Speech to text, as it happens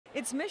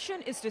Its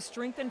mission is to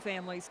strengthen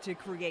families to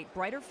create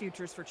brighter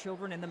futures for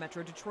children in the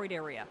Metro Detroit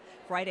area.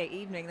 Friday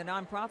evening, the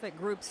nonprofit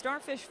group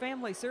Starfish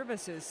Family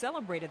Services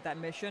celebrated that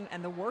mission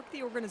and the work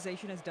the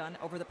organization has done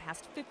over the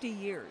past 50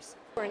 years.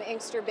 We're an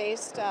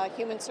Inkster-based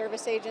human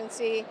service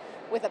agency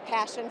with a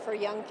passion for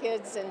young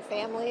kids and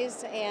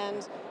families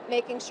and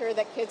making sure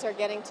that kids are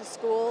getting to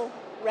school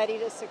ready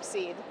to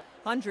succeed.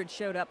 Hundreds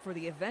showed up for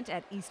the event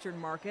at Eastern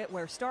Market,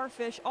 where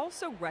Starfish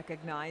also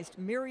recognized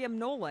Miriam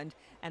Noland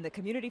and the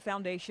Community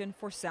Foundation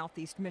for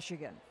Southeast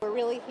Michigan. We're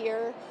really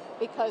here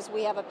because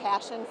we have a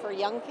passion for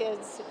young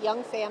kids,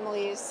 young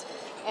families,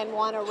 and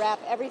want to wrap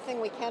everything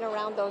we can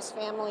around those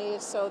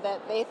families so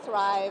that they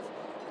thrive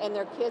and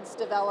their kids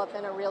develop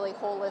in a really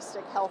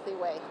holistic, healthy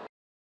way.